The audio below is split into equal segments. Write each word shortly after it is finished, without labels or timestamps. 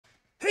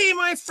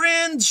my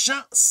friend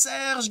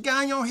Jean-Serge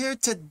Gagnon here.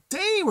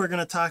 Today we're going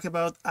to talk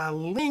about a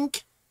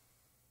link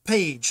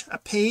page, a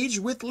page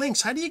with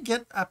links. How do you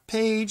get a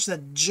page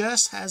that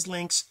just has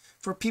links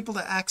for people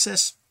to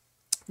access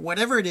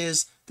whatever it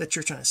is that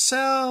you're trying to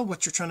sell,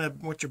 what your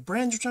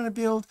brand you're trying to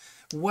build,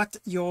 what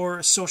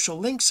your social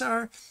links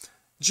are?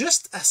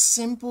 Just a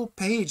simple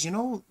page,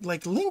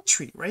 like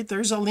Linktree, right?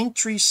 There's a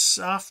Linktree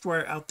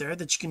software out there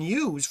that you can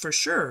use for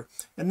sure,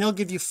 and they'll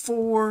give you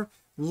 4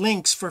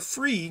 links for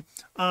free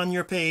on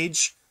your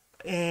page,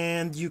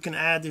 and you can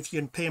add if you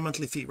can pay a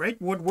monthly fee, right?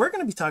 What we're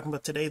going to be talking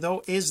about today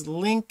though is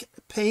link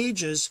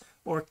pages,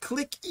 or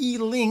click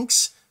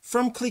links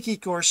from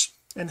eCourse,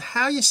 and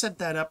how you set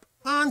that up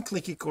on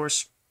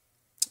eCourse,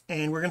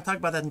 and we're going to talk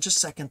about that in just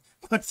a second.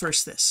 But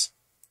first, this.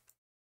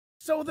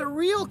 So the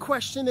real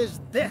question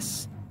is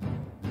this: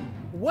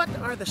 what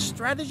are the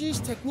strategies,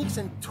 techniques,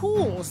 and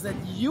tools that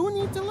you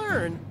need to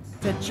learn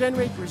to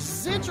generate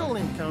residual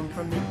income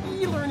from the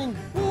e-learning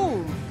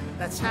boom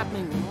that's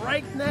happening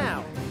right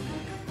now?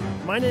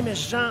 My name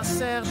is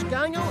Jean-Serge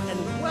Gagnon, and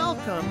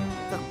welcome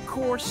to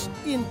Course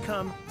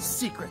Income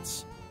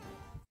Secrets.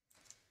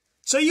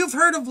 So you've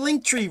heard of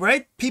Linktree,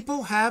 right?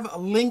 People have a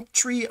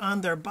Linktree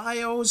on their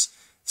bios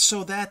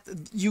so that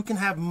you can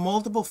have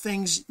multiple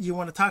things you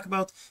want to talk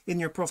about in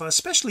your profile,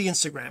 especially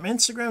Instagram.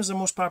 Instagram is the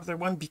most popular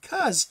one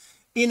because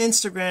in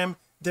Instagram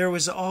there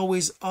was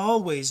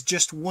always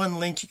just one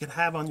link you could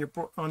have on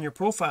your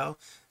profile.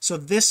 So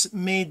this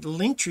made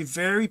Linktree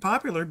very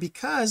popular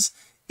because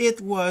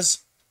it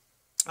was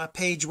a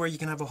page where you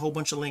can have a whole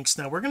bunch of links.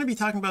 Now we're going to be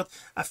talking about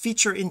a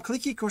feature in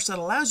eCourse that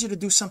allows you to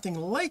do something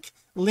like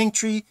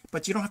Linktree,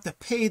 but you don't have to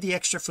pay the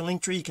extra for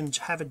Linktree. You can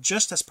have it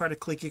just as part of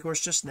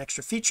eCourse, just an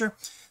extra feature.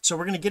 So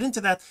we're going to get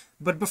into that,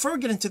 but before we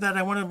get into that,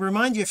 I want to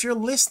remind you, if you're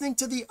listening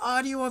to the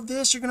audio of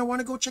this, you're going to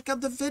want to go check out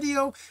the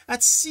video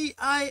at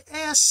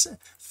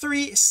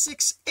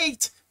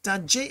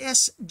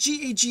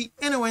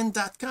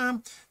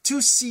cis368.jsgagnon.com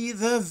to see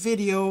the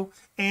video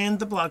and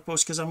the blog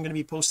post, because I'm going to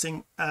be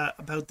posting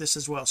about this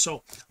as well.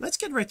 So let's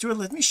get right to it.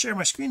 Let me share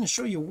my screen and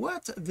show you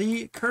what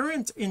the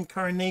current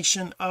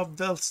incarnation of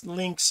the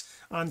links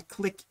on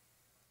Click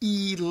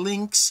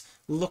eLinks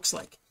looks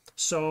like.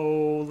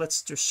 So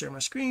let's just share my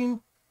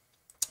screen.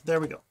 There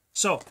we go.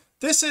 So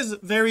this is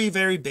very,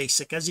 very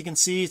basic. As you can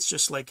see, it's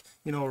just like,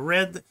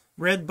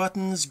 red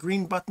buttons,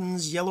 green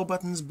buttons, yellow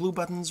buttons, blue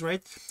buttons,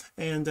 right?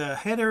 And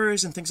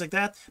headers and things like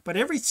that. But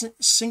every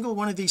single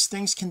one of these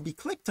things can be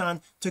clicked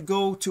on to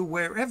go to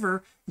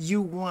wherever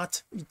you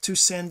want to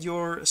send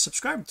your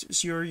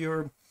subscribers,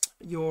 your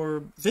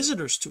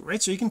visitors to,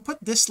 right? So you can put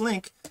this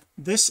link.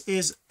 This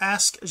is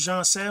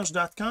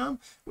askjeanserge.com,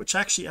 which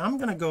actually I'm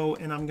going to go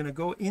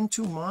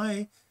into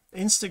my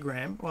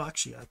Instagram. Well,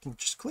 actually I can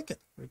just click it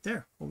right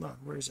there. Hold on,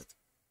 where is it?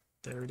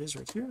 There it is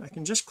right here. I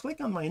can just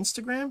click on my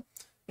Instagram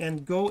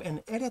and go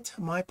and edit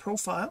my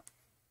profile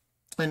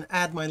and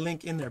add my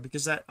link in there,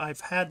 because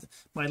I've had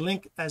my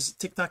link as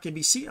TikTok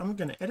ABC. I'm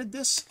going to edit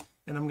this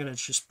and I'm going to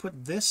just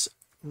put this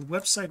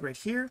website right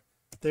here.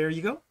 There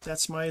you go.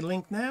 That's my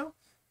link now,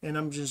 and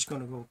I'm just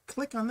going to go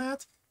click on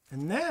that,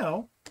 and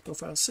now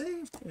profile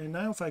saved. And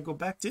now if I go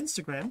back to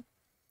Instagram,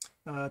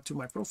 to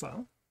my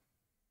profile,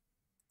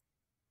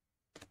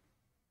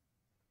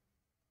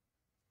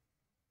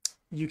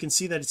 you can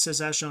see that it says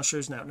Ask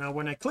Jean-Serge now. Now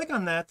when I click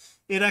on that,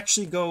 it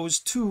actually goes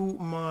to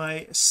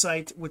my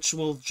site, which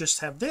will just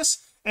have this,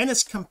 and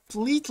it's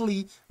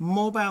completely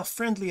mobile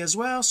friendly as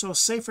well. So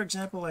say for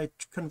example I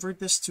convert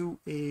this to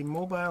a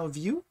mobile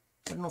view.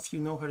 I don't know if you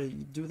know how to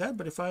do that,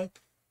 but let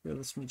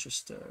me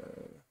just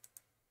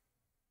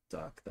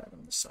dock that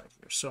on the side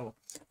here. So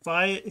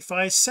if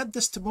I set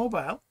this to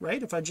mobile,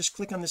 right, if I just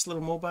click on this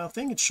little mobile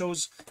thing,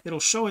 it'll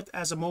show it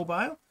as a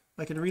mobile.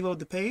 I can reload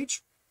the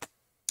page,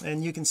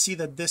 and you can see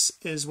that this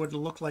is what it'll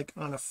look like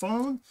on a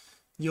phone.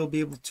 You'll be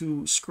able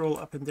to scroll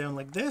up and down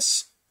like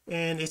this,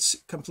 and it's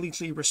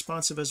completely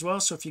responsive as well.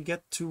 So if you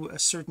get to a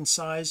certain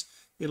size,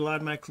 it'll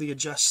automatically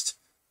adjust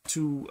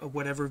to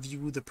whatever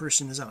view the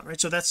person is on, right?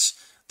 So that's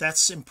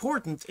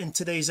important in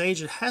today's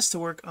age. It has to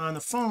work on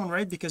a phone,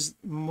 right? Because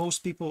most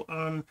people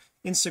on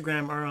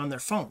Instagram are on their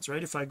phones,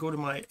 right? If I go to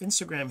my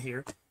Instagram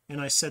here and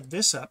I set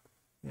this up,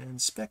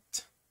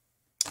 inspect,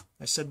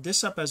 I set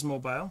this up as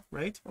mobile,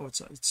 right? Oh,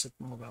 it's set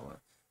mobile.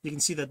 You can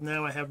see that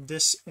now I have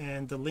this,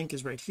 and the link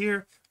is right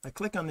here. I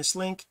click on this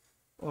link.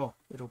 Oh,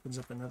 it opens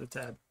up another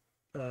tab.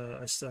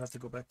 I still have to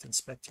go back to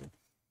inspect here,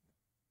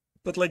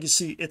 but like you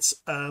see, it's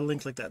a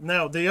link like that.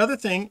 Now the other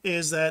thing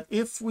is that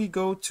if we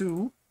go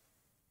to,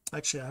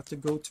 actually I have to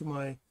go to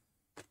my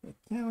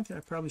account. I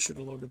probably should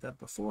have loaded that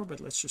before,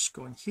 but let's just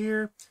go in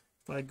here.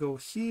 If I go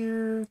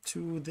here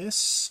to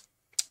this,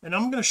 and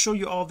I'm going to show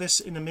you all this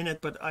in a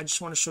minute, but I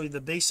just want to show you the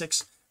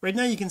basics right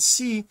now. You can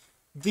see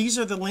these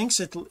are the links.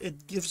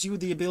 It gives you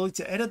the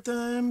ability to edit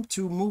them,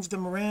 to move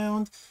them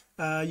around.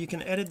 You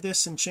can edit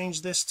this and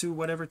change this to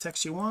whatever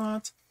text you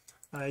want.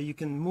 You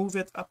can move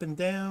it up and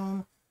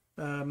down.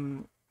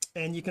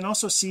 and you can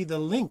also see the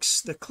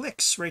links, the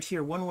clicks right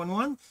here.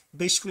 111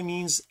 basically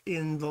means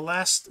in the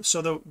last,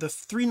 so the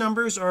three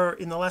numbers are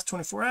in the last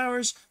 24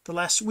 hours, the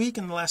last week,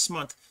 and the last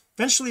month.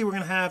 Eventually we're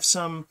going to have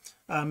some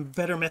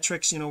better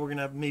metrics, you know, we're going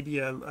to have maybe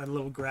a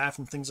little graph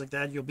and things like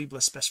that. You'll be able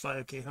to specify,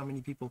 okay, how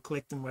many people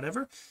clicked and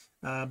whatever,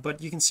 but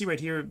you can see right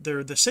here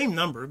they're the same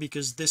number,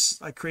 because this,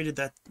 I created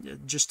that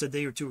just a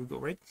day or two ago,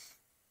 right?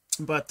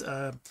 But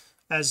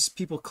as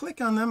people click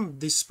on them,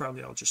 this is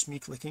probably all just me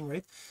clicking,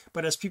 right?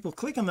 But as people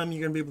click on them,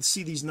 you're going to be able to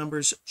see these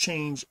numbers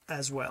change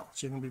as well,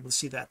 so you're going to be able to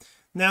see that.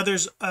 Now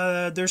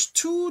there's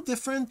two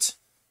different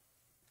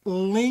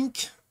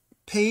link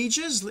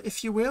pages,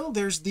 if you will.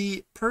 There's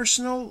the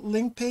personal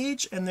link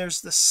page and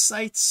there's the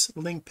sites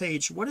link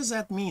page. What does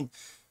that mean?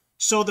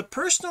 So the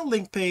personal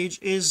link page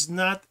is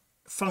not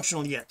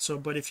functional yet, so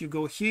but if you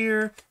go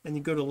here and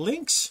you go to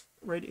links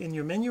right in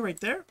your menu right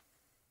there,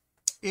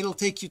 it'll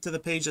take you to the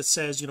page that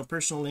says, you know,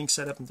 personal link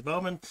setup and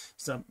development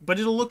stuff, but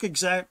it'll look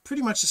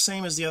pretty much the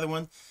same as the other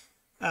one.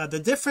 The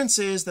difference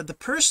is that the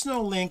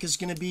personal link is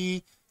going to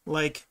be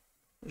like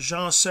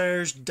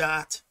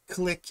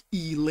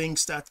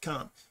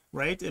Jean-Serge.clickelinks.com,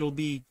 right? It'll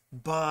be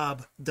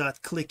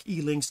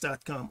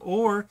bob.clickelinks.com,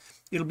 or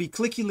it'll be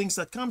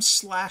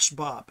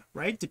clickelinks.com/bob,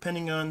 right,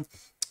 depending on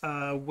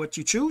what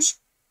you choose.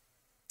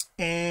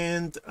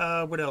 And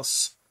what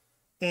else?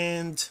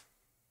 And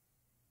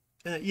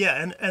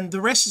yeah, and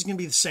the rest is going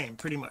to be the same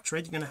pretty much,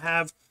 right? You're going to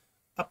have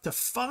up to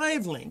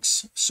 5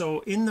 links.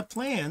 So in the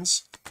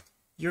plans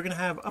you're going to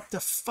have up to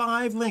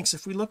 5 links.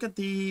 If we look at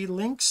the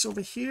links over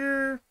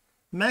here,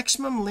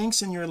 maximum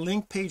links in your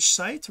link page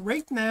site,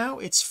 right now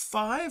it's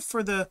 5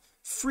 for the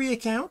free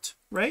account,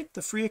 right?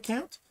 The free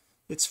account,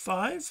 it's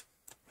 5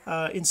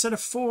 instead of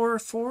 4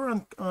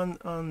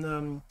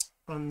 on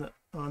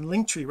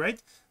linktree,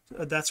 right?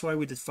 That's why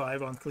we did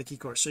 5 on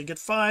eCourse. So you get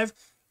 5,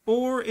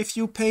 or if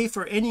you pay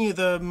for any of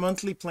the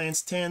monthly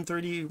plans, 10,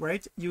 30,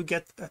 right, you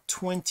get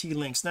 20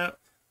 links. Now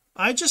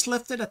I just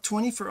left it at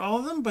 20 for all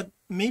of them, but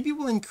maybe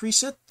we'll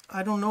increase it.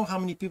 I don't know how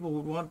many people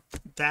would want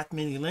that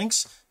many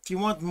links. If you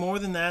want more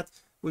than that,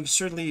 we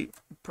certainly,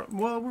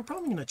 well, we're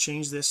probably going to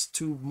change this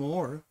to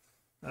more.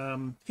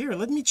 Here,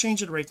 let me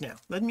change it right now.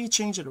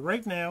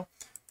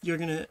 You're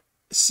going to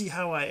see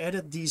how I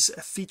edit these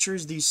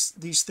features.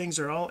 These things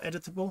are all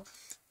editable,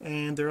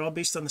 and they're all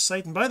based on the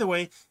site. And by the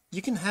way,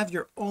 you can have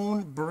your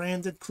own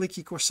branded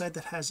eCourse site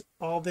that has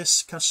all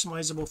this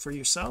customizable for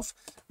yourself.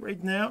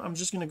 Right now I'm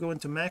just going to go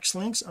into max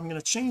links. I'm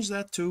going to change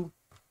that to,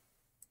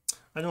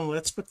 I don't know,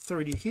 let's put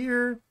 30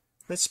 here,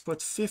 let's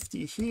put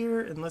 50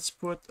 here, and let's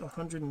put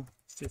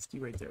 150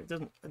 right there.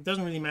 It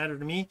doesn't really matter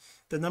to me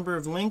the number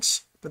of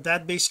links, but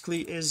that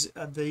basically is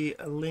the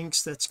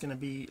links that's going to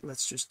be.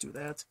 Let's just do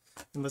that,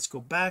 and let's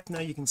go back. Now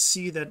you can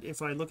see that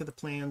if I look at the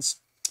plans,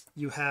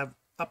 you have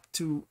up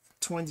to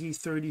 20,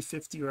 30,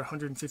 50, or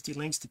 150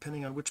 links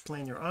depending on which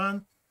plan you're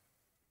on.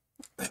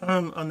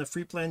 On the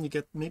free plan you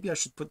get, maybe I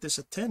should put this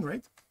at 10,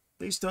 right,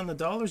 based on the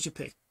dollars you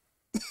pay.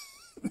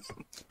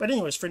 But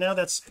anyways, for now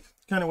that's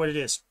kind of what it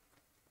is.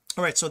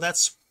 All right, so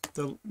that's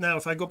the, now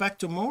if I go back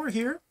to more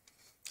here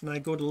and I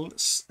go to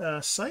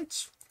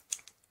sites,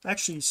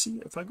 actually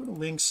see, if I go to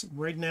links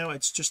right now,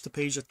 it's just a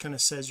page that kind of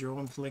says your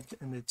own link,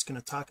 and it's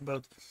going to talk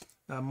about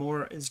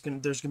more. There's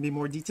going to be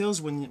more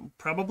details when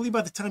probably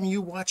by the time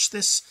you watch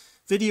this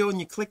video and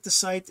you click the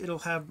site, it'll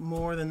have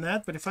more than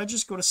that. But if I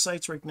just go to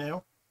sites right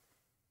now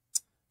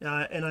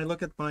and I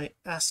look at my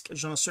Ask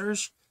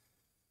Jean-Serge,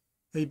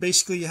 they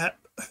basically have,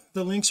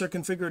 the links are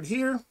configured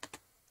here.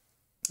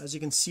 As you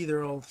can see,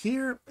 they're all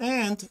here,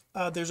 and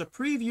there's a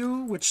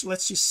preview which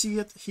lets you see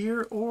it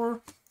here,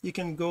 or you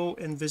can go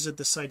and visit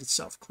the site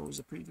itself. Close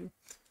the preview.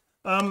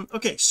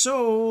 Okay,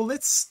 so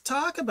let's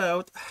talk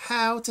about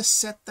how to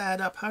set that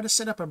up, how to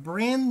set up a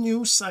brand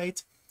new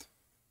site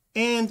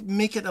and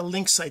make it a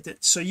link site,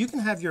 so you can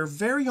have your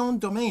very own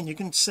domain. You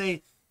can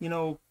say, you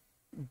know,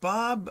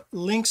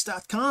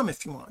 boblinks.com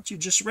if you want. You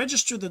just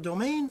register the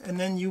domain and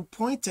then you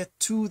point it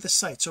to the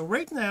site. So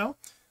right now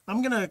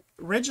I'm going to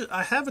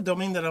I have a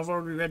domain that I've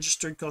already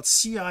registered called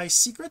CI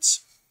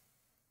Secrets,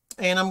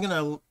 and I'm going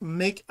to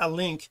make a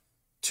link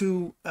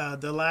to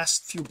the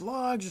last few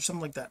blogs or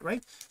something like that,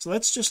 right? So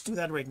let's just do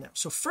that right now.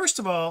 So first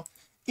of all,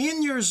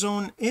 in your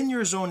zone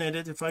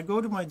edit, if I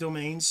go to my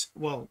domains,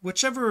 well,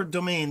 whichever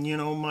domain, you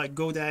know, my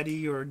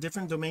GoDaddy or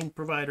different domain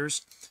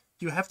providers,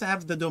 you have to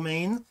have the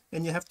domain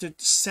and you have to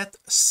set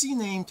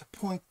CNAME to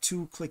point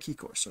to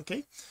eCourse.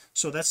 Okay,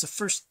 so that's the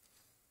first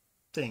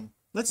thing.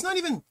 Let's not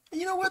even,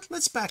 you know what,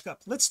 let's back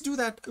up, let's do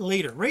that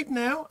later. Right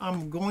now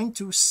I'm going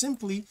to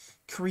simply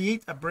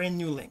create a brand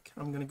new link.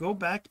 I'm going to go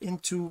back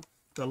into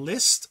the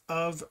list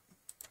of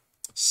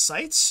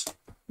sites,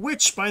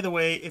 which by the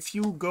way, if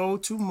you go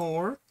to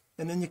more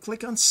and then you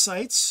click on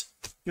sites,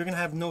 you're going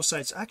to have no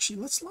sites. Actually,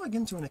 let's log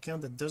into an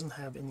account that doesn't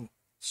have any,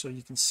 so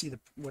you can see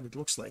what it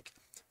looks like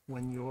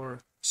when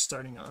you're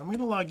starting out. I'm going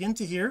to log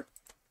into here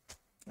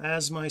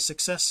as my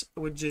Success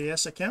with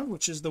JS account,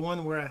 which is the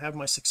one where I have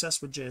my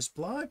Success with JS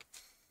blog,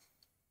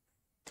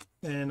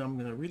 and I'm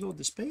going to reload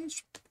this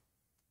page.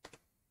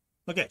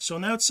 Okay, so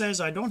now it says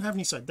I don't have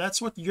any site.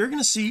 That's what you're going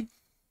to see.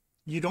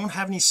 You don't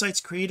have any sites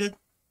created.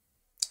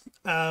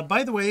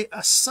 By the way,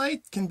 a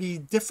site can be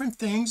different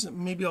things.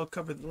 Maybe I'll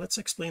cover, let's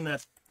explain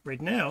that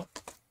right now.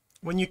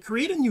 When you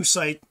create a new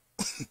site,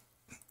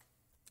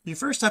 you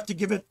first have to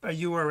give it a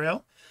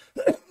URL.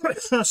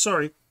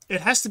 Sorry, it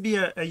has to be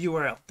a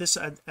URL. This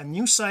a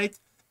new site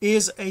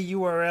is a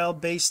URL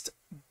based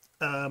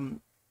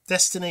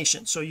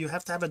destination, so you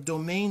have to have a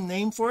domain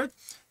name for it.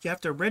 You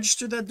have to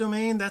register that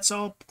domain. That's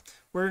all.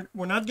 We're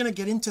not going to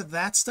get into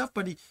that stuff,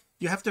 but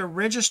you have to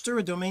register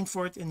a domain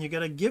for it, and you got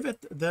to give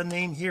it the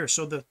name here.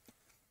 So the,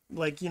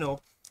 like, you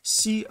know,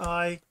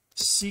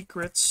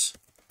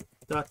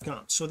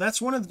 CIsecrets.com. so that's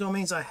one of the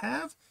domains I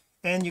have,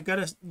 and you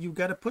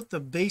gotta put the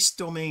base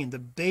domain, the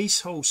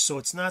base host. So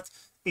it's not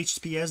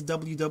HTTPS,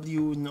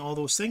 www, and all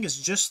those things. It's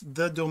just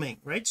the domain,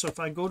 right? So if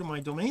I go to my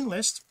domain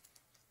list,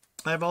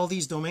 I have all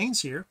these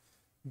domains here.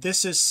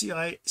 This is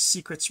CI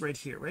Secrets right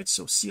here, right?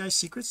 So CI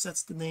Secrets,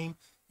 that's the name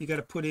you got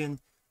to put in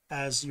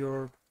as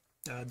your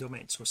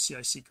domain. So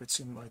CI Secrets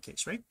in my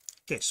case, right?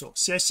 Okay, so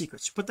CI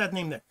Secrets, you put that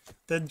name there.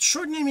 The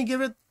short name you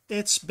give it,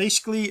 it's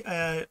basically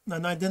an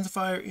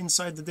identifier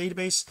inside the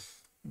database,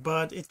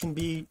 but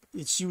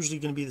it's usually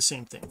going to be the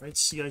same thing, right?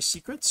 CI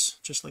Secrets,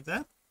 just like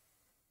that.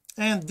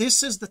 And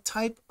this is the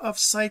type of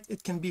site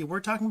it can be. We're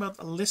talking about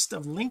a list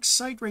of links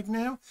site right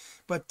now,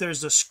 but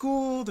there's a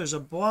school, there's a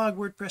blog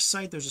WordPress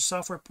site, there's a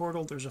software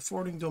portal, there's a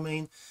forwarding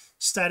domain,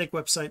 static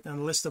website, and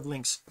a list of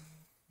links.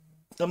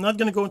 I'm not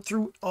going to go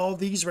through all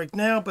these right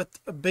now, but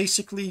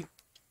basically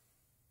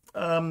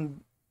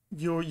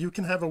you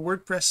can have a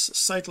WordPress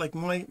site like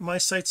my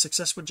site,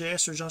 Success with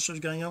JS or Jean-Serge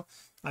Gagnon.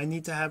 I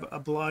need to have a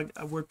blog,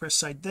 a WordPress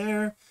site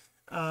there.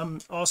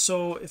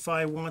 Also, if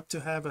I want to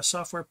have a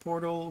software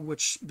portal,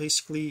 which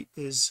basically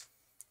is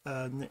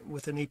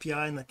with an API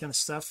and that kind of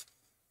stuff,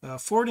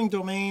 forwarding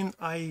domain,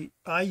 I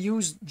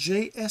use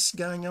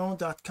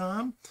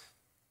jsgagnon.com.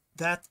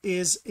 that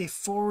is a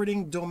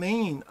forwarding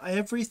domain.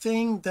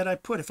 Everything that I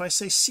put, if I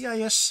say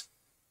CIS,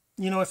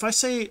 you know, if I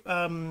say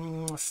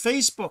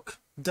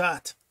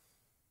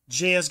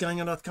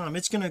facebook.jsgagnon.com,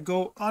 it's going to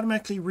go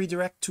automatically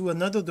redirect to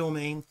another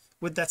domain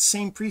with that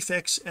same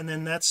prefix, and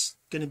then that's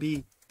going to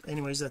be,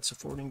 anyways, that's a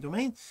forwarding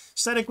domain.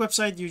 Static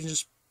website, you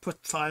just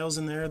put files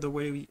in there the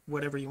way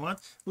whatever you want.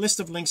 List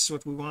of links is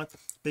what we want,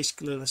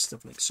 basically a list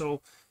of links.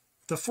 So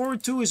the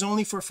forward to is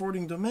only for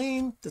forwarding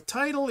domain. The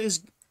title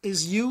is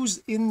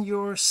used in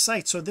your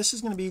site. So this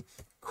is going to be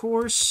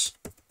course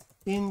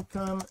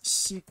income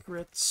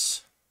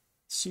secrets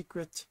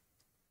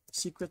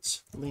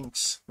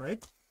links,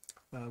 right?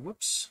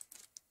 Whoops.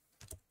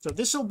 So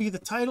this will be the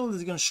title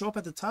that's going to show up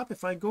at the top.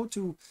 If I go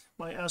to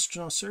my Ask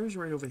Jean-Serge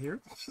right over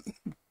here,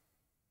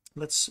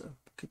 let's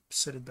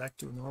set it back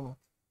to a normal.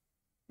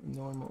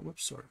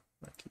 Whoops, sorry,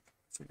 I keep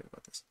forgetting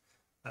about this.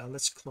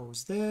 Let's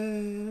close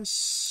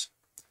this.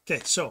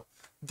 Okay, so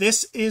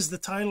this is the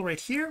title right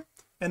here,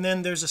 and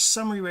then there's a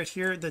summary right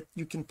here that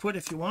you can put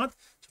if you want.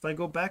 So if I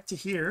go back to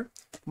here,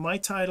 my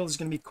title is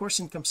going to be course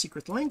income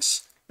secret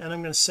links, and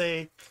I'm going to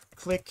say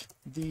click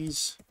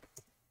these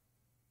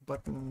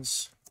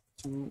buttons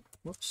to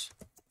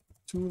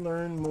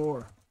learn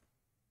more.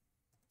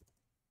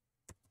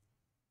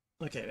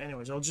 Okay,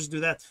 anyways, I'll just do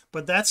that,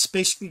 but that's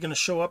basically going to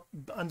show up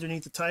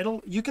underneath the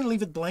title. You can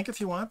leave it blank if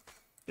you want,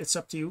 it's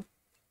up to you.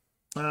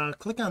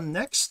 Click on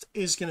next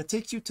is going to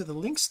take you to the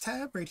links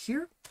tab right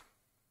here,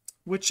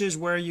 which is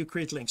where you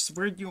create links.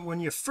 When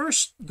you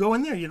first go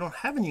in there, you don't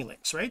have any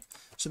links, right?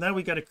 So now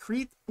we got to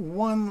create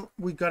one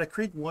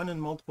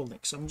and multiple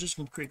links. So I'm just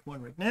going to create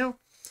one right now.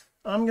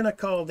 I'm going to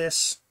call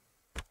this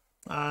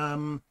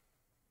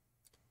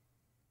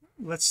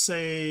let's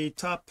say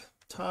top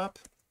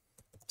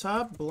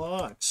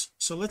blogs.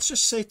 So let's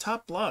just say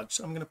top blogs.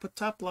 I'm going to put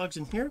top blogs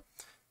in here,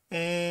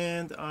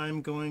 and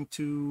I'm going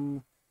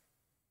to,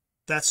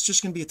 that's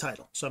just going to be a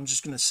title. So I'm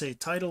just going to say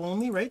title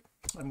only, right?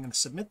 I'm going to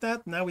submit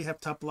that. Now we have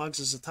top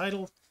blogs as a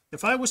title.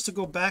 If I was to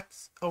go back,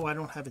 oh, I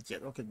don't have it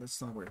yet. Okay,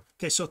 that's not weird.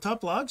 Okay, so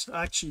top blogs,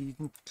 actually you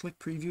can click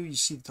preview, you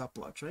see the top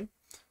blogs, right?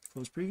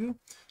 Close preview.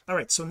 All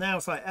right, so now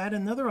if I add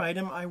another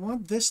item, I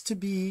want this to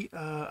be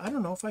I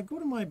don't know, if I go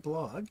to my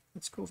blog,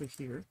 let's go over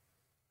here,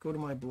 go to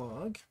my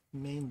blog,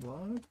 main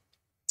blog,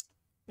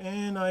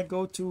 and I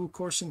go to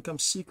course income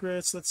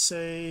secrets. Let's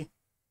say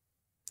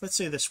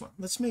this one.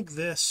 Let's make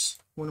this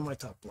one of my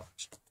top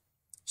blogs.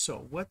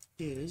 So what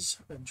is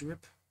a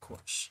drip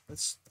course?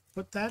 Let's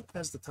put that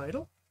as the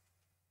title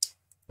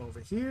over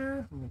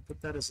here. I'm going to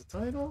put that as the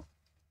title,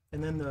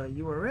 and then the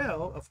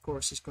URL, of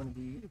course, is going to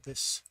be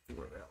this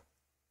URL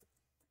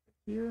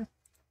here.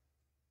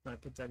 I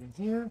put that in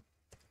here,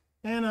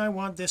 and I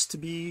want this to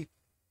be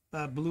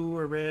blue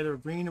or red or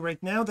green.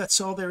 Right now that's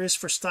all there is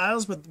for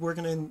styles, but we're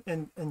going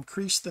to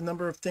increase the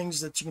number of things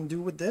that you can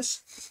do with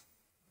this.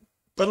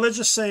 But let's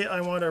just say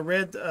I want a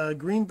red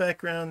green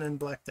background and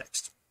black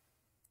text.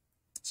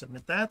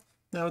 Submit that.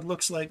 Now it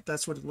looks like,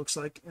 that's what it looks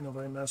like, and if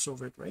I mouse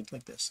over it, right,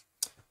 like this.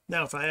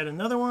 Now if I add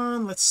another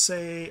one, let's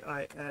say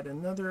I add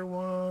another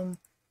one,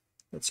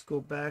 let's go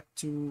back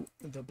to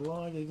the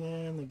blog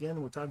again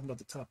we're talking about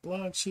the top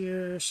blogs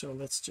here, so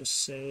let's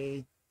just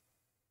say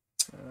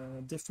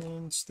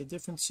the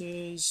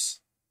differences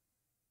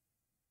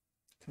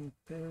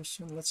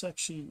comparison. Let's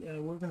actually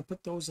we're going to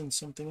put those in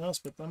something else,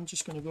 but I'm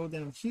just going to go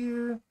down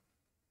here.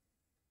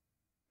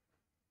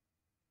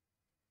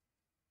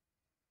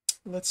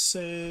 Let's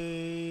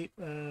say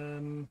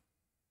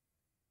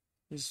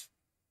is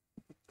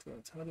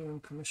how to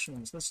earn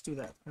commissions. Let's do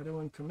that. How to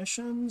earn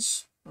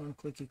commissions on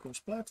Click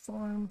eCourse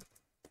platform.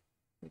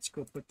 Let's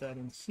go put that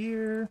in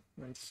here,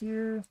 right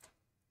here.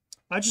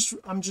 I'm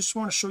just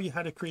want to show you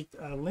how to create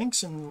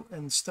links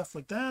and stuff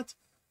like that.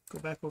 Go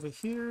back over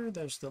here,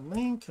 there's the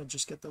link. I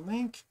just get the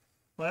link.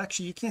 Well,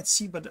 actually you can't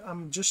see, but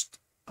I'm just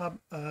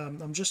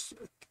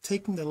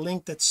taking the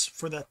link that's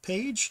for that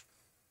page,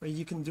 or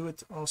you can do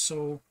it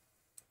also.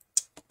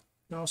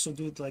 You can also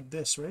do it like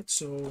this, right?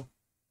 So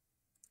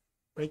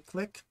right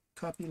click,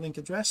 copy link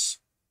address,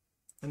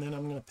 and then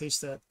I'm going to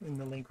paste that in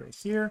the link right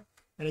here.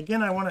 And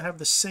again, I want to have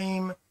the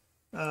same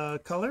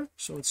color,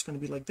 so it's going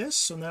to be like this.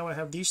 So now I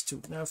have these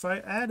two. Now if I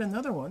add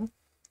another one,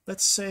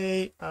 let's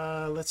say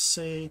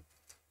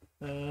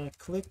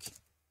click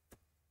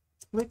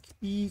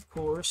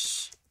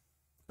eCourse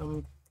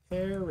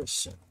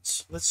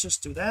comparisons. Let's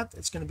just do that.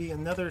 It's going to be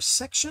another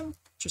section,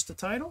 just the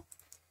title,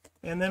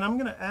 and then I'm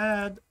going to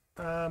add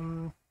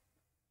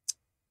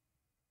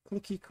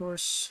click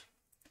eCourse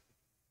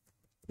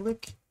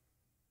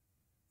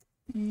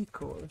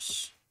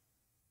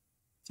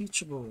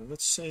teachable.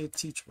 Let's say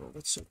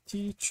teachables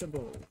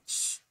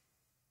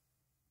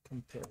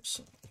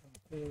comparison.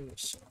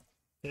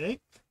 Okay,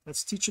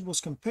 that's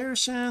teachables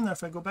comparison. Now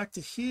if I go back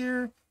to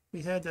here,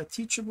 we had a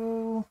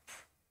teachable,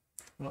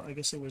 well, I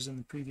guess it was in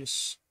the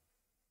previous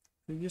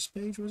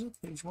page. Was it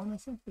page 1? I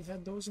think we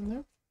had those in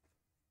there.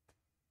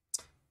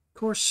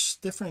 Course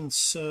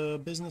difference,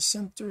 business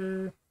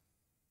center,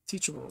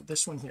 teachable,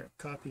 this one here.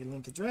 Copy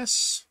link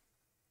address,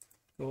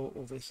 go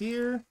over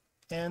here,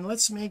 and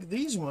let's make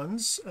these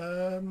ones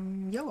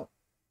yellow.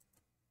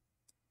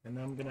 And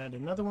I'm gonna add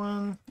another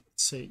one.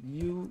 Let's say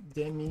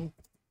Udemy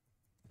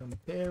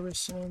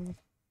comparison.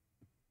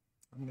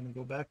 I'm going to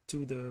go back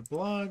to the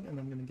blog, and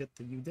I'm going to get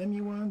the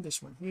Udemy one,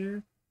 this one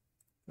here.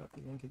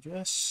 Copy link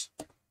address,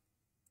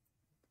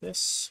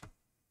 this,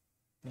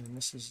 and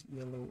this is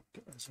yellow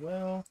as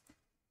well.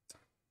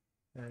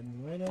 Add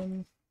new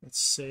item. Let's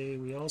say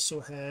we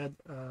also had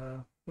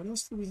what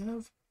else do we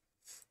have?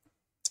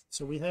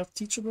 So we have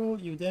Teachable,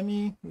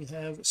 Udemy, we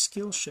have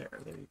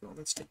Skillshare. There you go.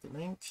 Let's get the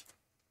link.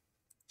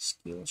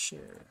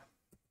 Skillshare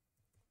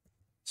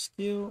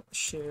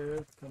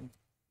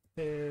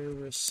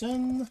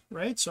comparison,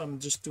 right? So I'm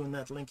just doing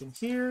that link in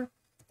here,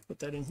 put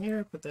that in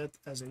here, put that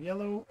as a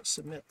yellow,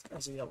 submit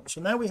as a yellow.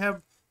 So now we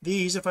have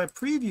these. If I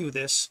preview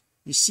this,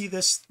 you see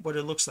this, what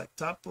it looks like,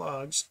 top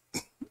blogs.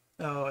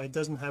 Oh, it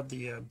doesn't have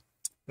the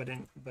but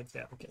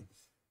yeah, okay.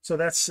 So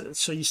that's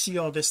so you see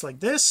all this like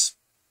this.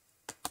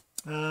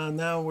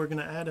 Now we're going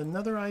to add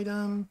another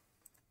item,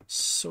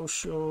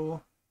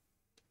 social,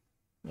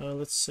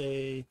 let's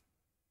say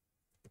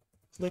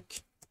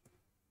click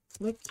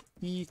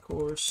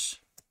eCourse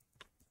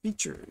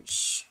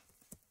features.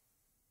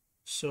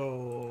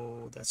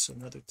 So that's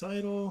another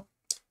title.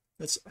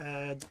 Let's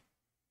add,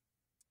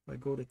 if I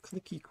go to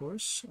Click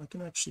eCourse, I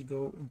can actually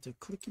go into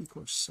Click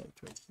eCourse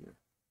site right here,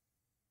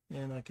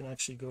 and I can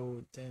actually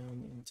go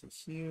down into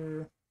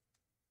here.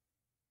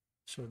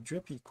 So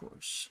drip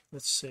eCourse,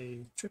 let's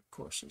say drip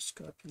courses,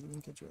 copy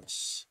link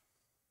address,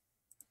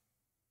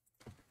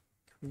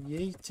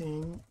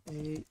 creating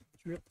a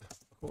drip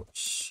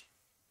course.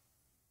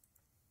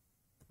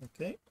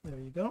 Okay, there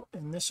you go.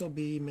 And this will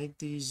be, make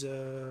these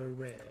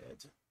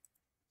red.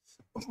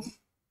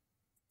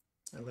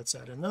 Now let's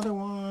add another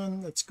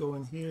one. Let's go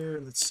in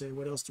here. Let's say,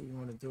 what else do we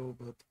want to do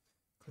about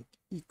Click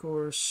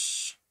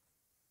eCourse,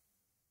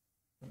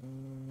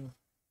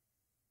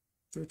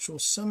 virtual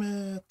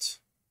summit,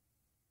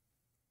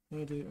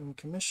 how to earn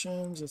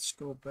commissions. Let's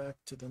go back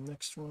to the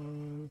next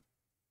one.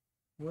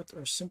 What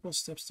are simple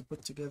steps to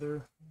put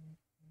together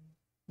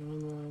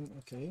online?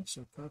 Okay,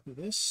 so copy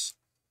this,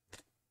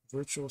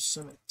 virtual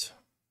summit,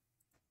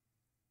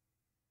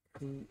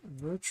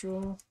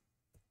 virtual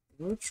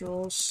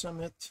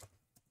summit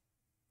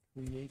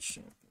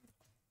creation.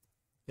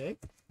 Okay,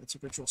 that's a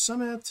virtual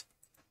summit.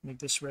 Make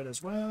this red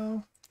as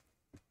well.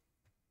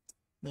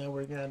 Now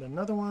we're gonna add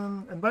another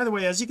one, and by the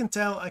way, as you can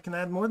tell, I can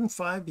add more than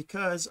 5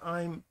 because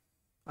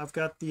I've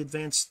got the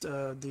advanced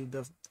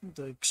the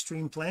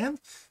extreme plan.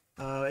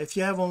 If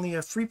you have only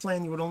a free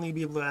plan, you would only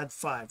be able to add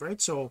 5, right?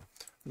 So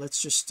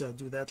let's just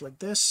do that like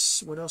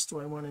this. What else do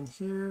I want in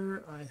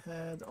here? I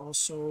had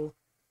also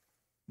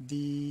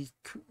the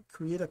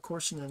create a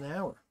course in an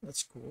hour.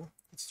 That's cool.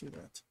 Let's do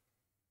that.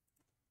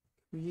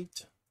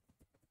 Create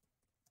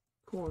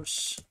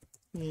course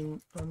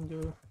in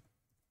under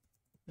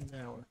an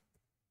hour.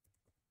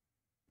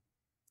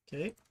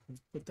 Okay,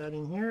 put that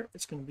in here.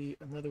 It's going to be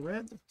another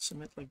red.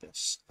 Submit like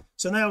this.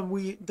 So now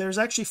there's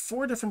actually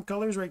 4 different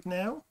colors right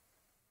now,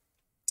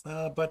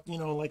 but you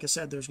know, like I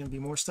said, there's going to be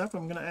more stuff.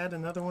 I'm going to add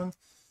another one.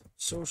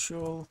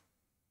 social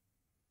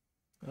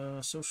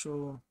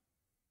social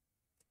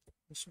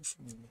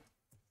media,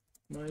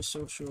 my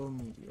social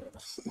media.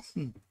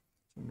 I'm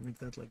gonna make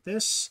that like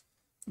this.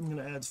 I'm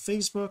gonna add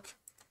Facebook,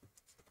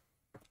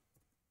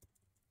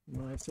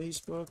 my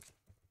Facebook.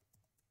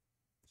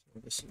 So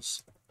this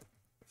is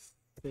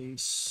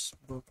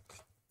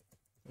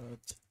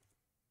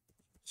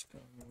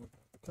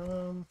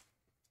facebook.com,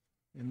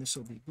 and this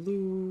will be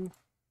blue.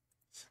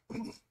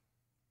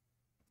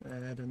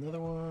 Add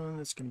another one.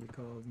 It's going to be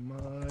called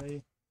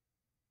my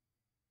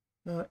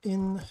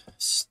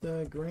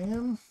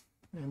Instagram,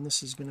 and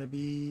this is going to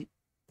be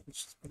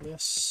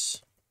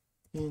yes,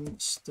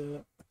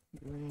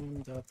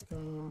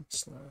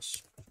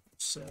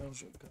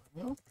 instagram.com/Serge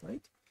Gagnon,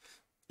 right?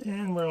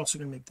 And we're also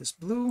going to make this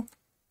blue,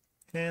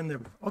 and there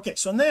we go. Okay,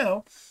 so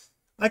now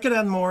I could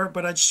add more,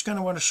 but I just kind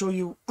of want to show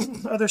you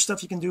other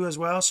stuff you can do as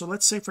well. So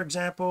let's say, for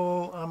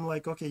example, I'm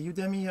like, okay,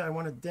 Udemy, I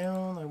want it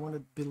down, I want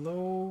it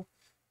below,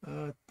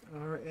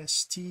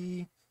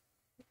 RST,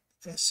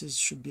 S's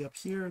should be up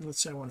here.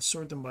 Let's say I want to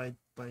sort them by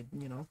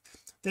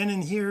then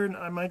in here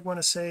I might want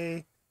to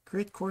say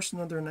create course in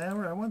under an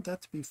hour. I want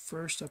that to be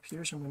first up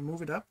here, so I'm going to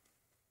move it up.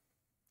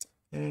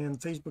 And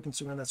Facebook,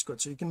 Instagram, that's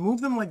good. So you can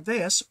move them like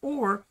this,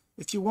 or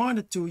if you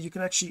wanted to, you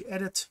can actually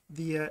edit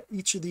the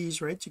each of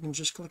these, right? You can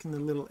just click in the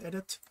little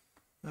edit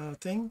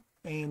thing,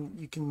 and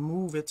you can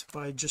move it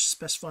by just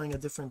specifying a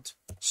different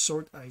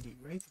sort ID,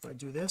 right? If I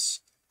do this,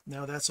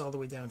 now that's all the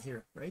way down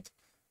here, right?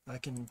 I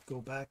can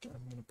go back.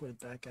 I'm going to put it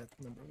back at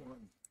number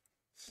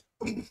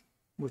 1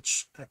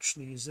 which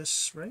actually is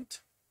this, right?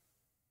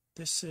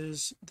 This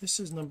is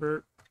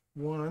number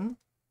 1,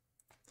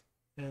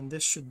 and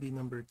this should be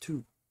number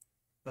 2,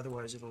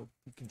 otherwise it'll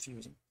be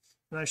confusing.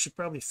 And I should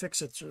probably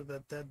fix it so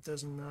that that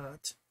does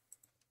not,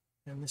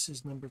 and this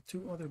is number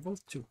 2. Oh, they're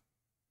both 2.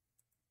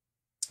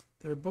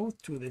 They're both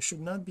 2. They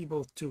should not be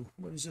both 2.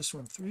 What is this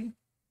one? 3?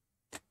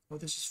 Oh,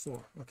 this is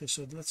 4. Okay,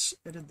 so let's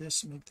edit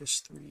this, make this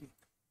 3.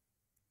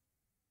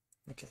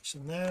 Okay, so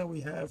now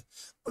we have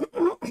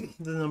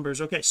the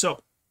numbers. Okay,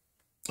 so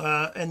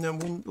and then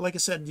when, like I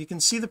said, you can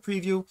see the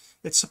preview.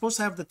 It's supposed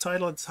to have the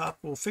title at the top.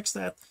 We'll fix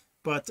that,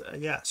 but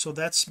yeah, so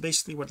that's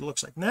basically what it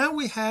looks like. Now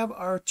we have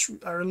our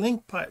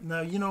link part.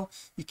 Now, you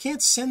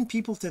can't send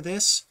people to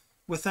this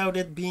without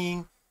it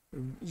being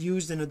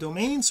used in a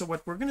domain. So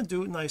what we're going to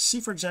do now, see,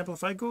 for example,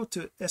 if I go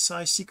to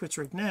SI secrets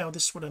right now,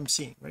 this is what I'm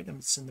seeing, right?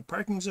 It's in the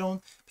parking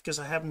zone because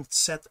I haven't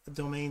set a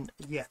domain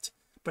yet.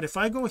 But if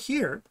I go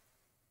here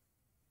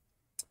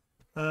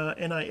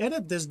and I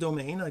edit this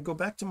domain, I go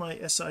back to my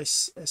CI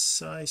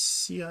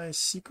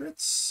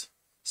secrets,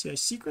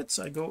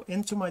 I go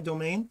into my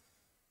domain,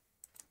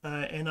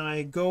 and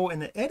I go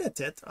and edit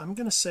it. I'm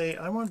going to say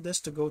I want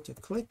this to go to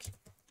click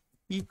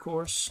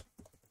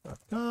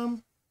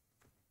eCourse.com,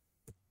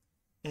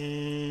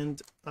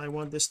 and I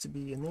want this to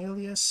be an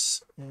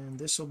alias, and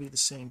this will be the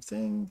same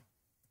thing.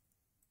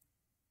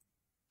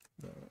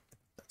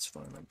 That's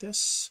fine like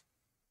this.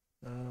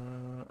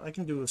 I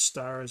can do a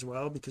star as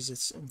well, because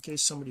it's in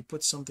case somebody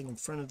puts something in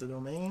front of the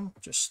domain,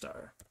 just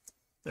star.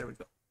 There we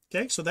go.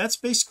 Okay, so that's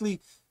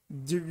basically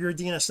your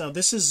DNS. Now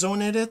this is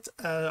zone edit.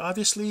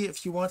 Obviously,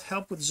 if you want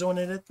help with zone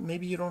edit,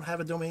 maybe you don't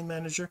have a domain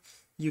manager,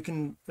 you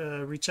can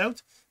reach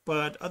out.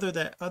 But other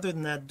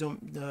than that,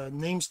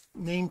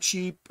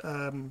 Namecheap,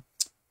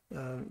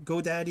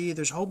 GoDaddy,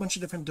 there's a whole bunch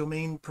of different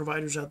domain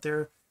providers out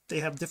there. They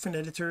have different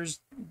editors,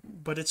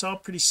 but it's all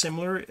pretty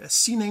similar. A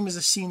CNAME is a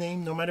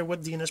CNAME no matter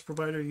what DNS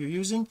provider you're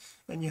using,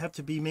 and you have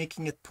to be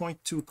making it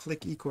point to click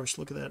eCourse.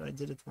 Look at that, I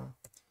did it wrong.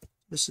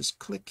 This is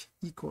click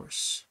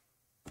eCourse.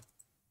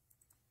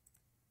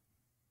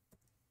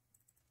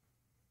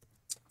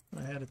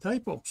 I had a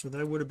typo, so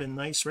that would have been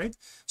nice, right?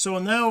 So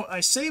now I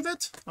save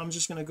it. I'm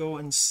just going to go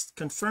and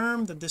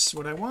confirm that this is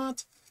what I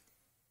want,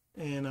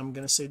 and I'm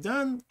going to say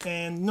done.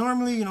 And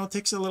normally, it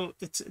takes a little,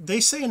 they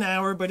say an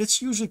hour, but it's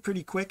usually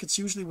pretty quick. It's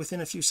usually within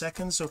a few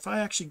seconds. So if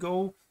I actually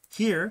go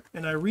here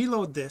and I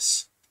reload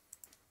this,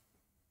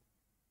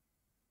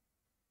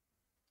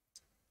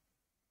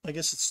 I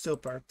guess it's still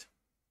parked.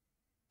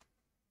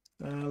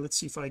 Let's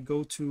see if I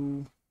go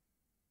to,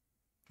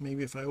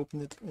 maybe if I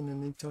open it in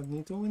an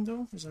incognito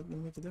window, is that going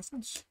to make a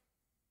difference?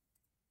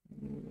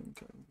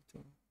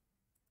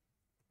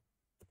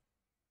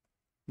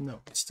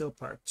 No, it's still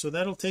parked, so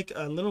that'll take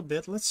a little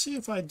bit. Let's see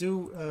if I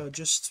do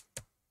just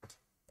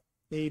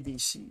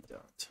ABC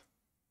dot.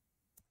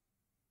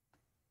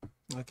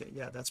 Okay,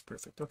 yeah, that's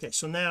perfect. Okay,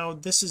 so now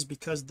this is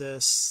because the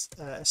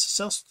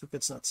SSL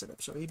certificate's not set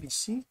up. So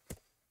ABC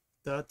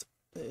dot,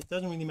 it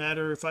doesn't really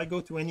matter if I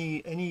go to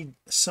any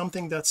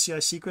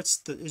something.ci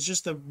secrets, it's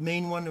just the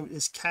main one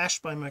is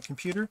cached by my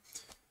computer.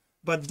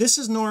 But this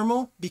is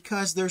normal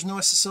because there's no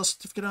SSL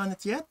certificate on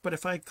it yet. But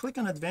if I click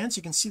on advanced,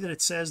 you can see that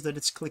it says that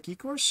it's click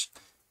eCourse,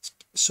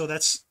 so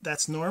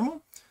that's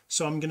normal.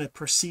 So I'm going to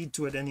proceed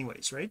to it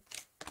anyways, right?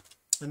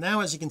 And now,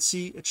 as you can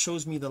see, it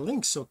shows me the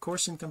links. So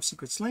course income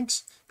secrets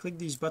links, click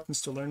these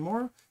buttons to learn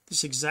more. This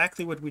is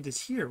exactly what we did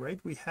here, right?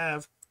 We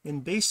have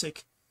in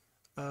basic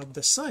of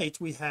the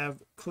site, we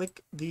have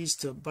click these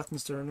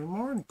buttons to learn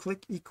more, and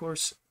click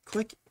eCourse,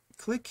 click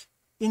click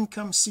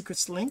income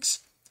secrets links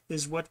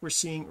is what we're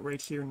seeing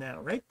right here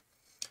now, right?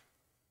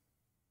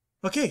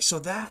 Okay, so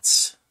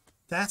that's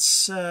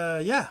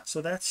yeah,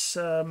 so that's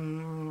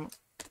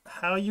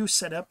how you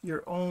set up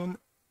your own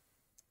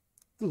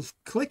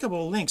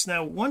clickable links.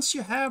 Now once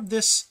you have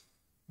this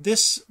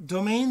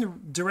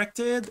domain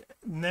directed,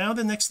 now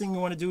the next thing you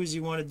want to do is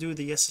you want to do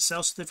the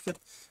SSL certificate.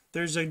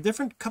 There's a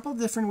couple of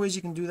different ways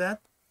you can do that.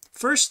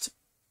 First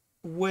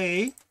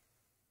way,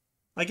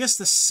 I guess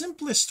the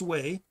simplest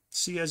way,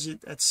 see, as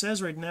it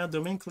says right now,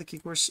 domain click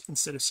eCourse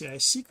instead of CI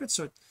secret,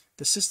 so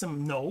the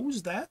system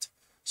knows that,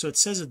 so it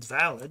says it's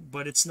valid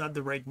but it's not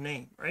the right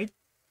name, right?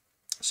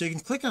 So you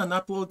can click on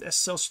upload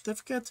SSL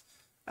certificate.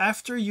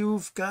 After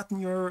you've gotten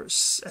your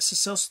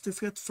SSL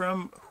certificate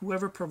from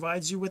whoever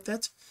provides you with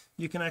it,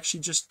 you can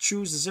actually just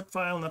choose the zip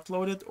file and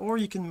upload it, or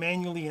you can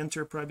manually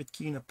enter a private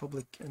key in a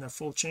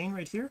full chain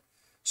right here.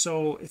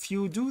 So if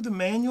you do the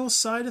manual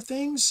side of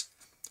things,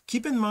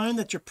 keep in mind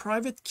that your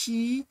private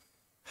key,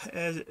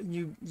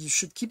 you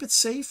should keep it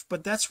safe,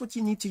 but that's what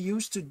you need to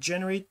use to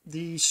generate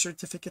the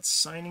certificate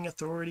signing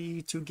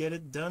authority to get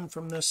it done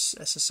from this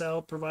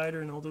SSL provider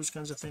and all those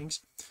kinds of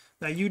things.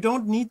 Now you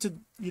don't need to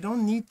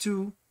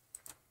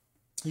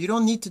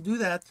do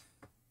that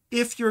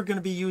if you're going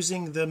to be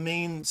using the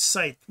main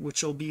site,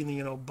 which will be,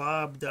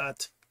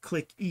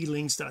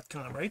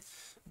 bob.clickelinks.com, right?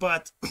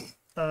 But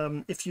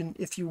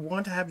if you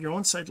want to have your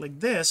own site like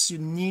this, you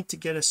need to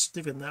get a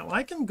certificate. Now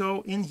I can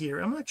go in here,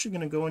 I'm actually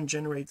going to go and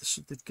generate the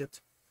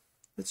certificate.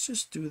 Let's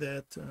just do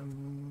that.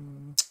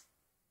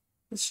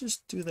 Let's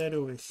just do that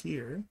over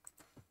here.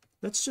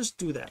 Let's just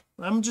do that.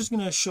 I'm just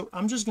going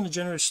to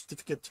generate a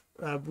certificate,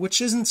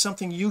 which isn't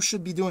something you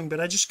should be doing,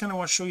 but I just kind of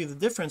want to show you the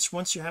difference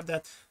once you have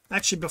that.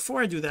 Actually,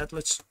 before I do that,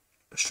 let's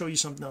show you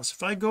something else.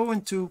 If I go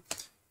into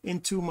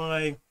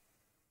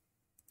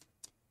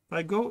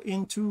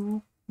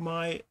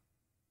my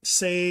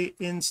say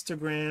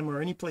Instagram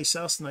or any place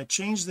else, and I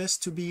change this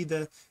to be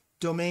the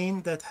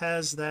domain that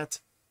has that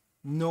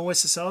no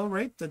SSL,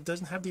 right, that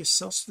doesn't have the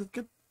SSL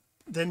certificate,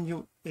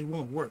 then it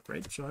won't work,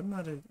 right? So I'm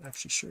not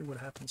actually sure what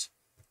happens.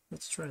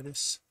 Let's try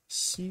this.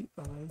 CI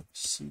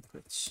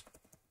secrets.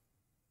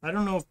 I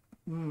don't know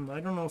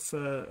if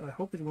I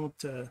hope it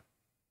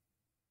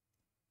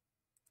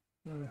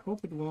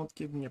won't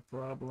give me a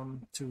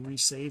problem to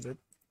resave it.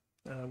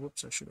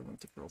 Whoops, I should have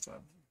went to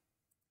profile.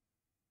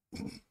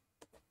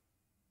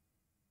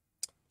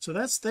 So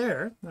that's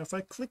there. Now if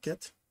I click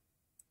it,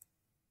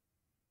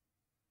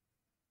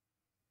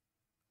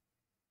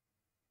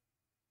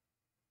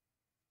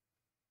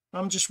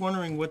 I'm just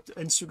wondering what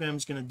Instagram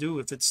is going to do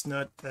if it's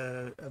not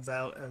a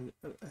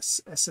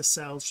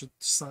SSL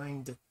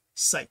signed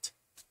site,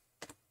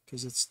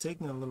 because it's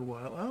taking a little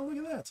while. Oh, look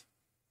at that.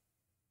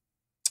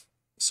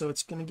 So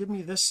it's going to give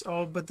me this.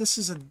 Oh, but this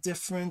is a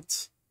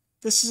different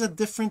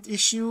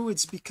issue.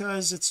 It's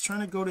because it's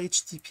trying to go to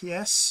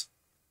HTTPS,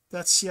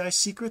 that's CI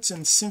secrets,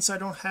 and since I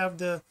don't have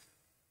the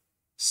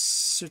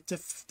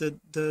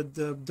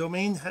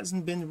domain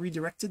hasn't been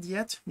redirected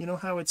yet. You know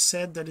how it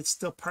said that it's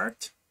still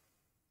parked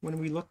when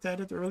we looked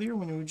at it earlier,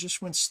 when we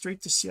just went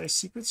straight to CI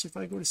secrets? If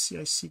I go to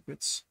CI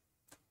secrets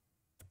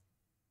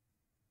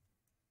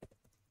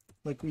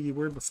like we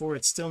were before,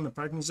 it's still in the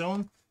parking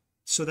zone,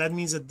 so that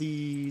means that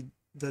the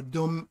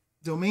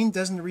domain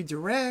doesn't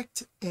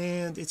redirect,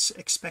 and it's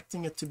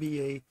expecting it to be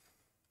a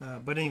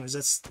but anyways,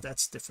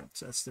 that's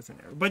different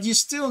error. But you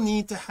still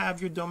need to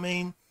have your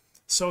domain.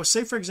 So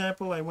say for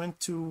example I went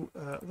to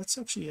let's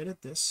actually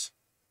edit this,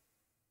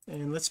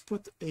 and let's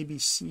put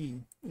ABC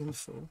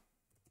info.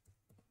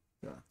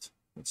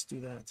 Let's do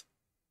that.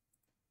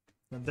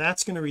 Now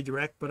that's going to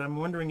redirect, but I'm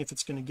wondering if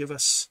it's going to give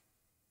us,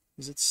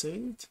 is it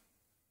saved?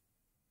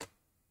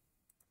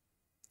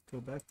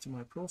 Go back to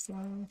my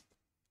profile.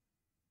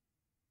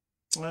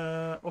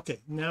 Okay,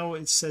 now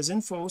it says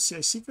info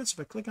CI secrets.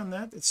 If I click on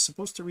that, it's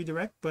supposed to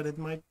redirect, but it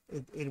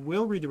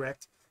will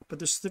redirect, but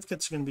the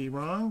certificate's going to be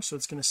wrong, so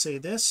it's going to say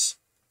this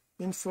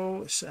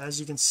info. So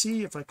as you can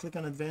see, if I click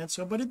on advanced,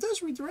 but it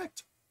does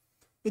redirect.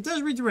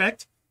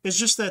 It's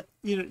just that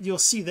you'll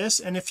see this,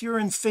 and if you're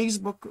in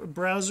Facebook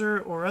browser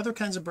or other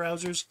kinds of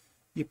browsers,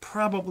 it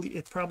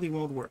probably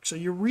won't work. So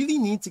you really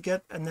need to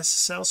get an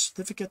SSL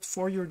certificate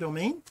for your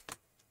domain,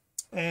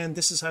 and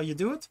this is how you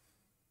do it.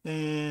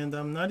 And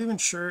I'm not even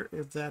sure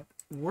if that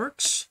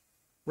works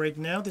right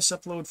now, this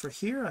upload for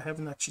here. I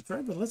haven't actually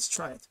tried, but let's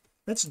try it.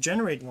 Let's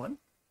generate one,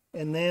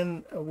 and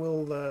then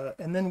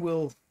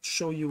we'll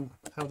show you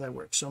how that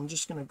works. So I'm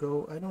just going to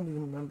go, I don't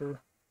even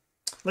remember.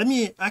 I'm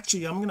going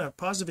to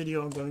pause the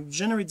video. I'm going to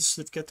generate the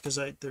certificate because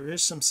there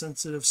is some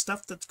sensitive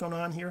stuff that's going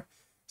on here,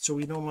 so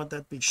we don't want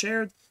that to be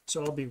shared.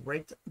 So I'll be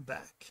right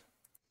back.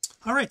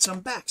 All right, so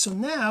I'm back. So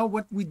now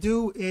what we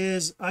do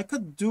is,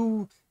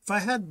 if I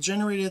had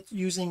generated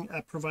using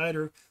a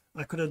provider,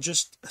 I could have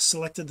just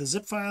selected the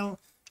zip file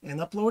and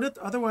upload it.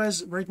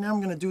 Otherwise, right now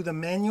I'm going to do the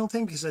manual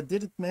thing because I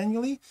did it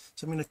manually.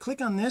 So I'm going to click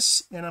on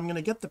this, and I'm going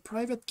to get the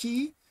private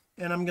key,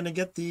 and I'm going to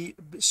get the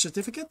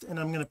certificate, and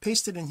I'm going to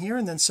paste it in here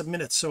and then submit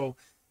it. So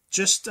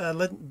just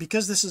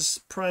because this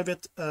is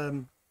private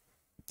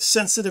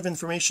sensitive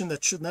information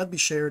that should not be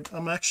shared.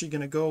 I'm actually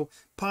going to go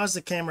pause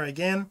the camera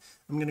again.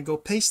 I'm going to go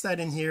paste that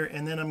in here,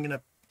 and then I'm going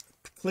to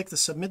click the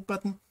submit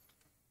button.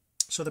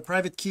 So the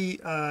private key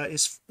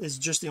is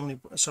just the only,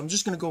 so I'm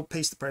just going to go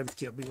paste the private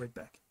key. I'll be right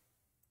back.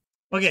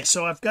 Okay,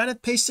 so I've got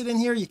it pasted in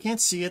here. You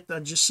can't see it. I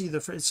just see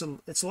it's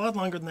a lot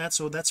longer than that,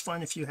 so that's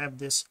fine if you have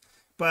this.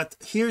 But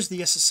here's the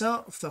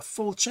SSL of the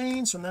full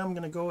chain. So now I'm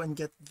going to go and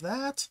get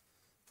that,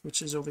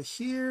 which is over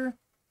here.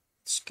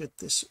 Let's get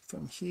this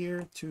from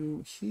here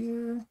to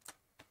here,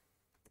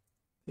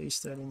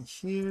 paste that in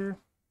here,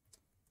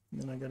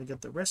 and then I got to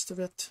get the rest of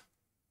it.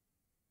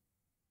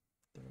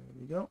 There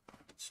we go.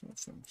 So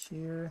from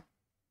here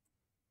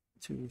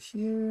to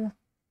here,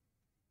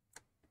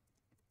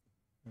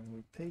 and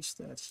we paste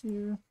that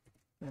here,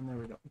 and there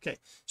we go. Okay,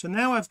 so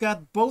now I've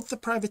got both the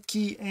private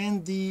key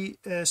and the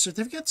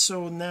certificate.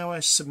 So now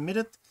I submit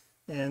it,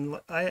 and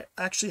I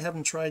actually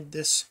haven't tried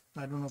this.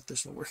 I don't know if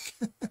this will work.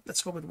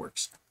 Let's hope it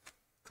works.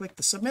 Click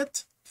the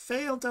submit.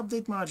 Failed to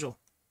update module.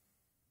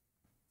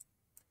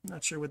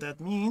 Not sure what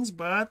that means,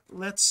 but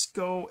let's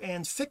go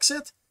and fix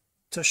it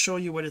to show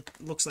you what it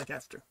looks like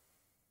after.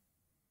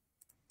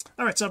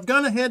 All right, so I've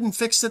gone ahead and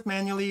fixed it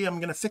manually. I'm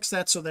going to fix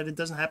that so that it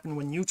doesn't happen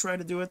when you try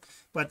to do it.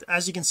 But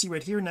as you can see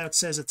right here, now it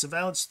says it's a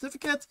valid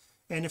certificate.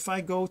 And if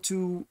I go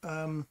to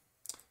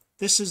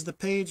this is the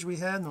page we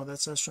had. No,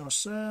 that's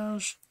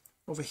Jean-Serge.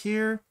 Over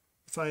here,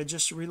 if I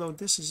just reload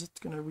this, is it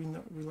going to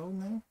reload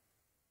now?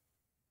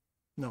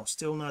 No,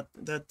 still not.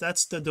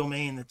 That's the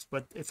domain.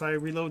 But if I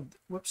reload,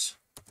 whoops,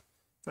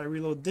 if I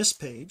reload this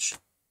page,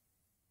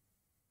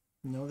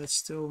 no, that's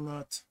still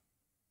not.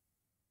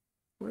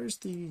 Where's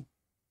the,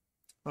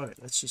 all right,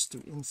 let's just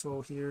do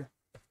info here.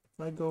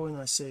 If I go and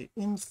I say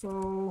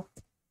info,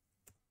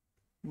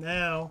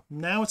 now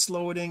it's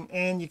loading,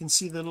 and you can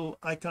see the little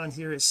icon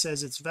here. It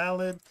says it's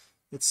valid,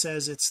 it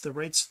says it's the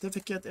right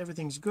certificate,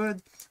 everything's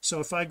good. So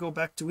if I go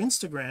back to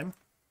Instagram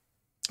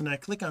and I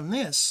click on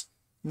this,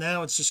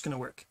 now it's just going to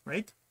work,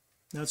 right?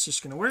 Now it's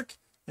just going to work,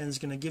 and it's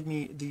going to give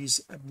me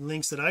these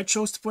links that I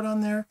chose to put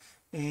on there.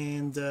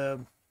 And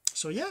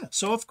so yeah,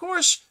 so of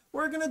course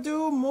we're going to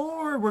do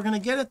more. We're going to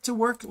get it to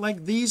work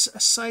like these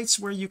sites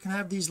where you can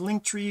have these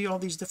linktree, all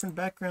these different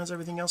backgrounds,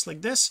 everything else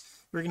like this.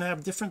 We're going to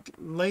have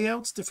different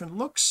layouts, different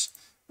looks,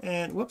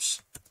 and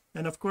whoops,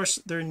 and of course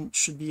there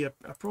should be a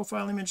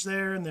profile image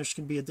there, and there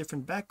should be a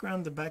different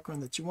background, the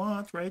background that you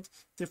want, right?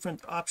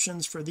 Different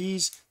options for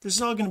these. This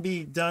is all going to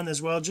be done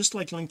as well, just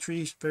like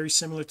linktree, very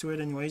similar to it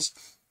anyways.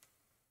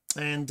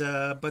 And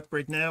but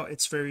right now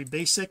it's very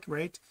basic,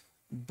 right?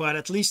 But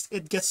at least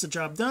it gets the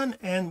job done.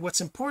 And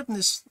what's important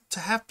is to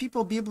have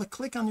people be able to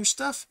click on your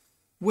stuff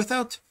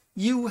without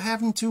you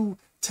having to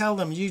tell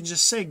them. You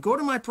just say, go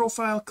to my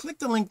profile, click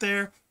the link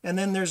there, and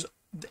then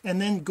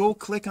go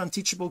click on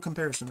teachable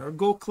comparison, or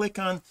go click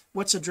on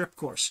what's a drip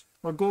course,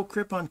 or go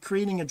click on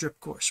creating a drip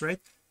course,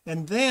 right?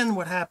 And then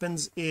what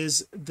happens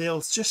is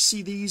they'll just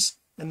see these,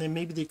 and then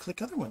maybe they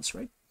click other ones,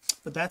 right?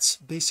 But that's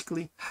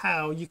basically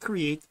how you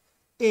create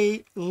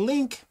a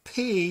link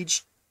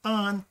page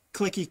on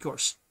Click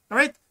eCourse. All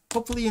right,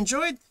 hopefully you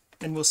enjoyed,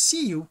 and we'll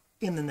see you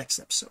in the next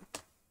episode.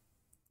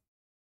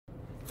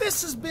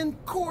 This has been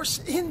Course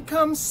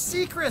Income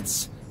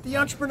Secrets, the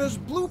entrepreneur's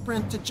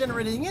blueprint to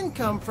generating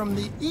income from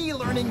the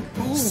e-learning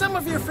boom. Some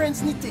of your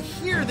friends need to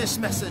hear this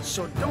message,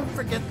 so don't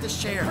forget to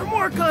share. For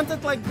more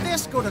content like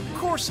this, go to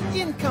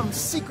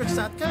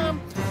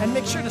CourseIncomeSecrets.com and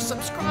make sure to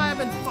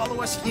subscribe and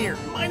follow us here.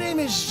 My name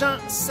is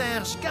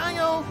Jean-Serge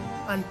Gagnon.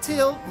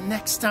 Until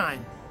next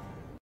time.